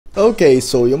Okay,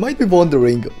 so you might be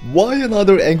wondering, why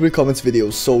another angry comments video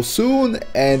so soon?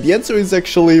 And the answer is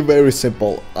actually very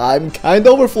simple. I'm kinda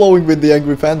overflowing with the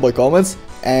angry fanboy comments,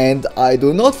 and I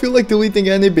do not feel like deleting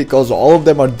any because all of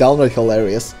them are downright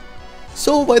hilarious.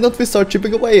 So why don't we start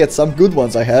chipping away at some good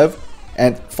ones I have?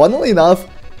 And funnily enough,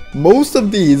 most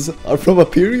of these are from a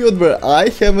period where I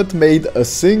haven't made a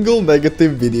single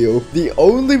negative video. The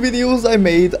only videos I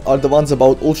made are the ones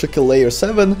about Ultrakill Layer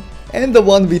 7 and the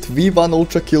one with V1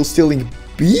 Ultrakill stealing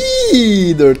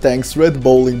Peter Tank's red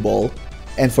bowling ball.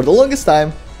 And for the longest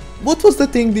time, what was the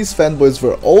thing these fanboys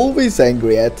were always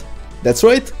angry at? That's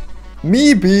right,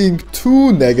 me being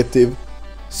too negative.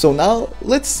 So now,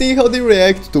 let's see how they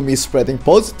react to me spreading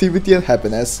positivity and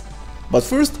happiness. But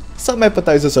first, some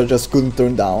appetizers I just couldn't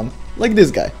turn down, like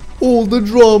this guy. All the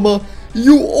drama,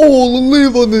 you all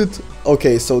live on it!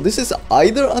 Okay, so this is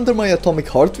either under my Atomic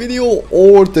Heart video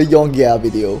or the Young Yeah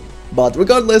video. But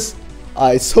regardless,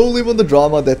 I so live on the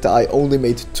drama that I only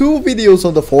made 2 videos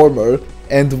on the former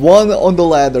and 1 on the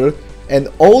latter, and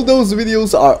all those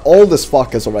videos are old as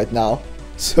fuck as of right now.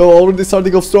 So already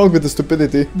starting off strong with the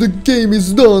stupidity. The game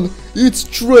is done, it's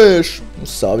trash.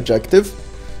 Subjective.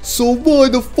 So why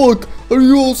the fuck are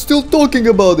you all still talking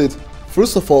about it?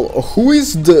 First of all, who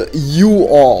is the you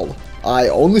all? I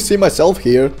only see myself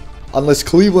here, unless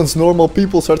Cleveland's normal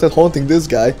people started haunting this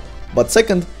guy. But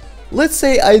second, let's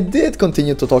say I did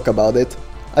continue to talk about it.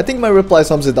 I think my reply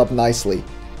sums it up nicely.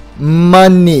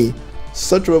 Money.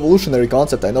 Such a revolutionary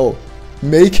concept, I know.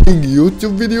 Making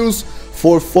YouTube videos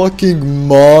for fucking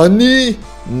money?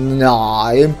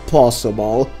 Nah,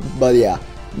 impossible. But yeah,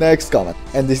 next comment.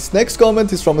 And this next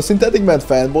comment is from a Synthetic Man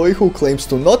fanboy who claims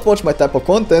to not watch my type of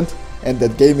content and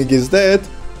that gaming is dead.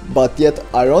 But yet,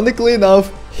 ironically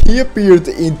enough, he appeared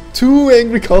in 2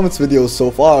 angry comments videos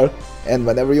so far. And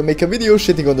whenever you make a video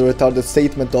shitting on the retarded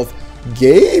statement of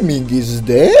gaming is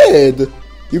dead,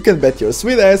 you can bet your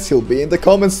sweet ass he'll be in the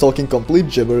comments talking complete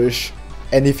gibberish.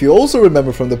 And if you also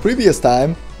remember from the previous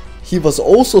time, he was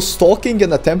also stalking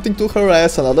and attempting to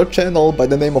harass another channel by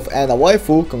the name of Anna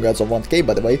Waifu, congrats on 1k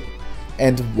by the way.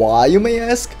 And why, you may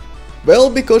ask? Well,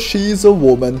 because she is a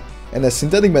woman, and as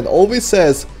Synthetic Man always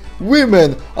says,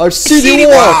 women are city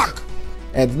walk!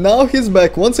 And now he's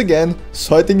back once again,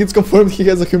 so I think it's confirmed he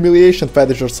has a humiliation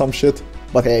fetish or some shit.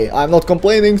 But hey, I'm not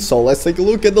complaining, so let's take a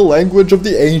look at the language of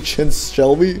the ancients,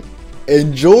 shall we?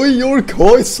 Enjoy your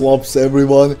koi slumps,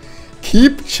 everyone!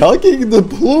 Keep chugging the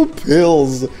blue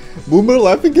pills! Boomer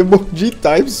laughing emoji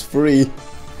times 3.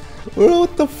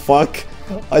 What the fuck?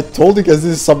 I told you guys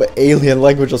this is some alien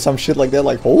language or some shit like that,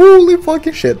 like holy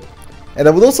fucking shit. And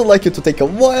I would also like you to take a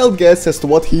wild guess as to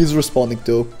what he is responding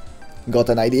to. Got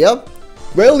an idea?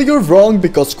 Well, you're wrong,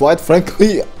 because quite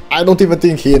frankly, I don't even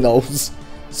think he knows.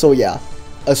 So yeah,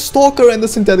 a stalker and a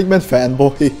Synthetic Man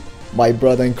fanboy. My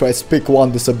brother in Christ, pick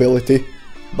one disability.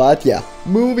 But yeah,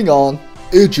 moving on.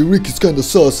 Edgy Rick is kinda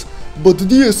sus, but the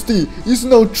DST is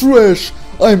now trash.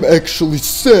 I'm actually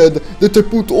sad that I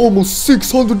put almost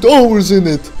 600 hours in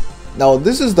it. Now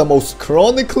this is the most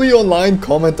chronically online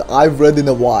comment I've read in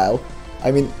a while.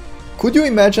 I mean, could you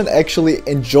imagine actually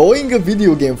enjoying a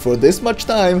video game for this much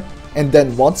time, and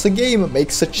then once a game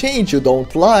makes a change you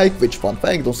don't like, which fun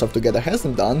fact, Don't Starve Together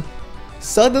hasn't done,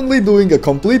 suddenly doing a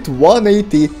complete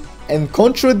 180 and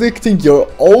contradicting your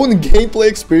own gameplay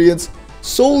experience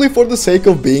solely for the sake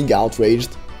of being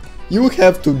outraged? You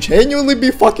have to genuinely be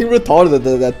fucking retarded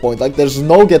at that point, like there's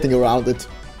no getting around it.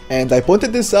 And I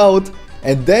pointed this out,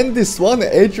 and then this one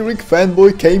Edgy Rick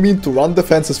fanboy came in to run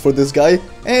defenses for this guy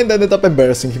and ended up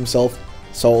embarrassing himself.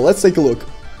 So let's take a look.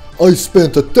 I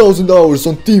spent 1000 hours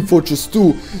on Team Fortress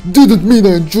 2, didn't mean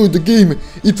I enjoyed the game,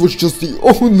 it was just the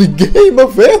only game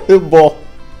available.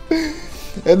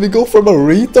 And we go from a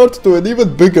retard to an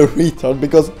even bigger retard,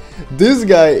 because this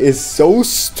guy is so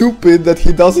stupid that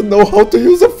he doesn't know how to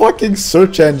use a fucking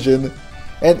search engine.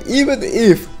 And even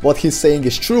if what he's saying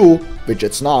is true, which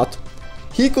it's not,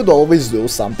 he could always do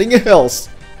something else.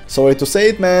 Sorry to say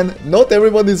it, man, not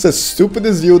everyone is as stupid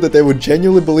as you that they would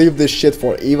genuinely believe this shit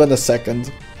for even a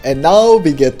second. And now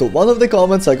we get to one of the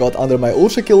comments I got under my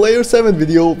Ultrakill Layer 7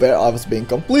 video where I was being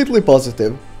completely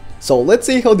positive. So let's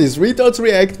see how these retards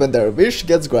react when their wish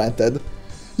gets granted.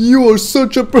 You are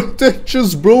such a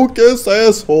pretentious broke ass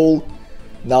asshole.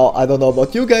 Now I don't know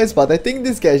about you guys, but I think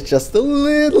this guy is just a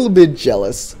little bit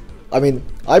jealous. I mean,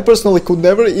 I personally could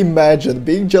never imagine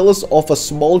being jealous of a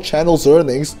small channel's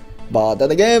earnings, but then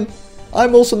again,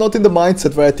 I'm also not in the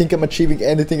mindset where I think I'm achieving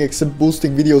anything except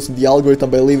boosting videos in the algorithm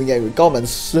by leaving angry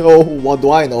comments, so what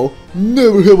do I know?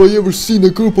 Never have I ever seen a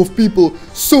group of people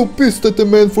so pissed at a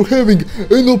man for having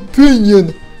an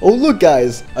opinion. Oh look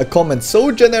guys, a comment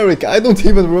so generic I don't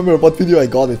even remember what video I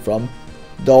got it from.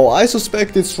 Though I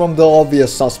suspect it's from the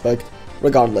obvious suspect.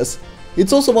 Regardless,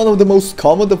 it's also one of the most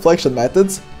common deflection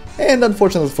methods, and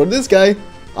unfortunately for this guy,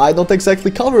 I don't exactly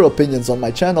cover opinions on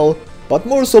my channel, but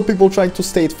more so people trying to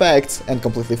state facts and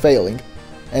completely failing.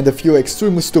 And a few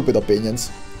extremely stupid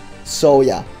opinions. So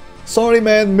yeah, sorry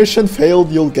man, mission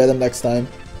failed, you'll get them next time.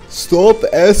 Stop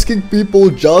asking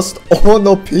people just an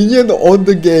opinion on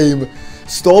the game.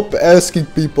 Stop asking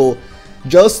people.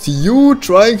 Just you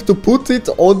trying to put it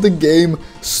on the game.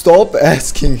 Stop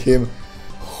asking him.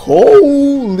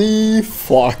 Holy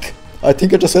fuck. I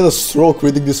think I just had a stroke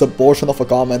reading this abortion of a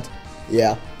comment.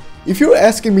 Yeah. If you're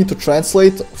asking me to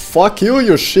translate, fuck you,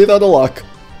 you're shit out of luck.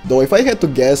 Though if I had to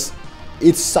guess,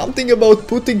 it's something about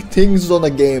putting things on a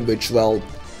game which, well,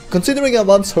 considering I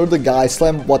once heard a guy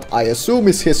slam what I assume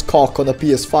is his cock on a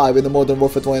PS5 in the Modern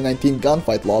Warfare 2019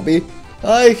 gunfight lobby,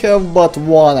 I have but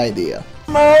one idea.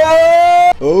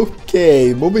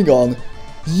 Okay, moving on.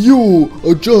 You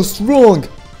are just wrong.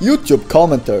 YouTube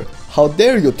commenter, how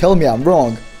dare you tell me I'm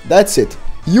wrong? That's it.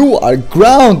 You are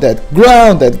grounded for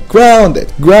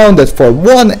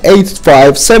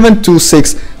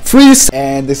 1857263.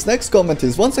 And this next comment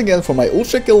is once again from my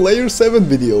Ultrakill Layer 7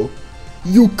 video.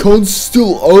 You can't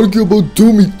still argue about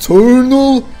Doom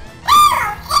Eternal?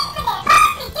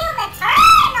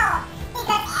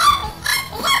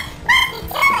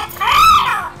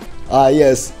 Ah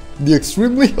yes, the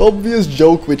extremely obvious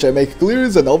joke which I make clear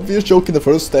is an obvious joke in the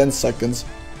first 10 seconds.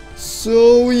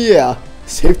 So yeah,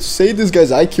 safe to say this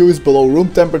guy's IQ is below room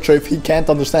temperature if he can't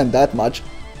understand that much.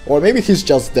 Or maybe he's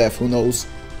just deaf, who knows.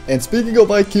 And speaking of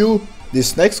IQ,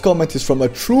 this next comment is from a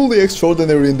truly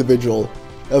extraordinary individual.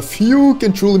 A few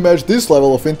can truly match this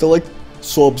level of intellect,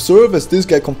 so observe as this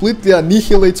guy completely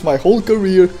annihilates my whole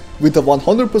career with a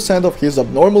 100% of his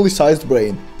abnormally sized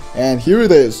brain. And here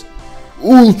it is.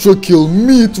 Ultrakill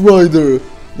Knightrider.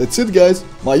 That's it guys,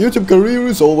 my YouTube career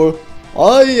is over.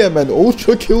 I am an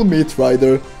Ultrakill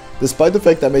Knightrider. Despite the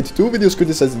fact I made 2 videos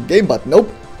criticizing the game, but nope.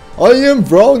 I am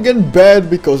wrong and bad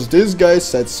because this guy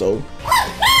said so.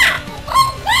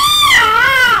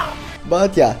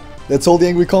 But yeah, that's all the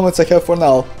angry comments I have for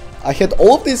now. I had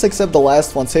all of these except the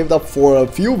last one saved up for a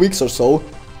few weeks or so,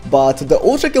 but the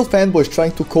Ultrakill fanboys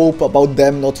trying to cope about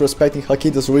them not respecting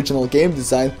Hakita's original game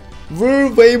design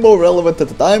were way more relevant at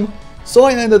the time, so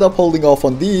I ended up holding off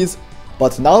on these,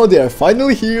 but now they are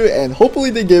finally here and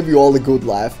hopefully they gave you all a good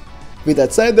laugh. With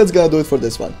that said, that's gonna do it for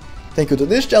this one. Thank you to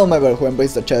this channel member who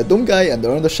embraced the chat Doom guy and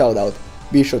earned a shoutout.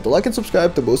 Be sure to like and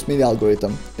subscribe to boost me in the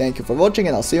algorithm. Thank you for watching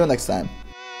and I'll see you next time.